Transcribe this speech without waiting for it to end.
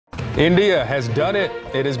India has done it.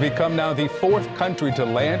 It has become now the fourth country to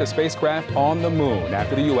land a spacecraft on the moon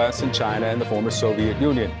after the U.S. and China and the former Soviet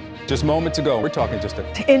Union. Just moments ago, we're talking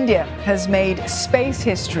India has made space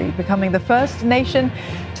history, becoming the first nation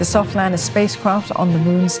to soft land a spacecraft on the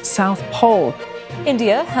moon's south pole.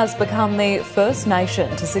 India has become the first nation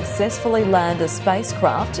to successfully land a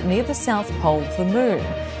spacecraft near the south pole of the moon.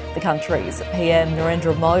 The country's PM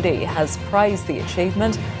Narendra Modi has praised the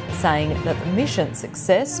achievement, saying that the mission's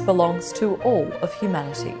success belongs to all of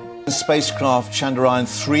humanity. The spacecraft Chandrayaan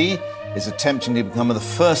 3 is attempting to become the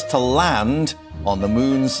first to land on the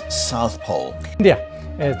moon's south pole. India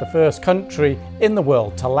is the first country in the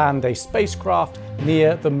world to land a spacecraft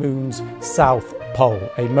near the moon's south pole,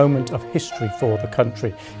 a moment of history for the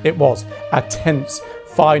country. It was a tense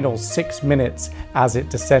final 6 minutes as it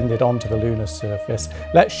descended onto the lunar surface.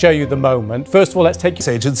 Let's show you the moment. First of all, let's take This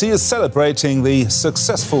agency is celebrating the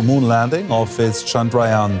successful moon landing of its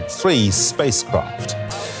Chandrayaan 3 spacecraft.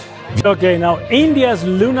 Okay, now India's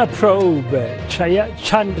lunar probe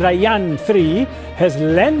Chandrayaan 3 has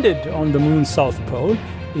landed on the moon's south pole.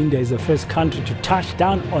 India is the first country to touch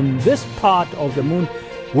down on this part of the moon,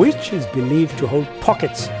 which is believed to hold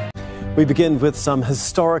pockets. We begin with some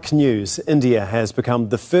historic news. India has become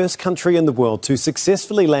the first country in the world to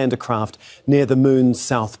successfully land a craft near the moon's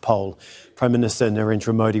south pole. Prime Minister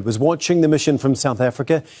Narendra Modi was watching the mission from South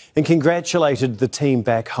Africa and congratulated the team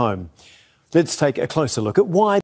back home. Let's take a closer look at why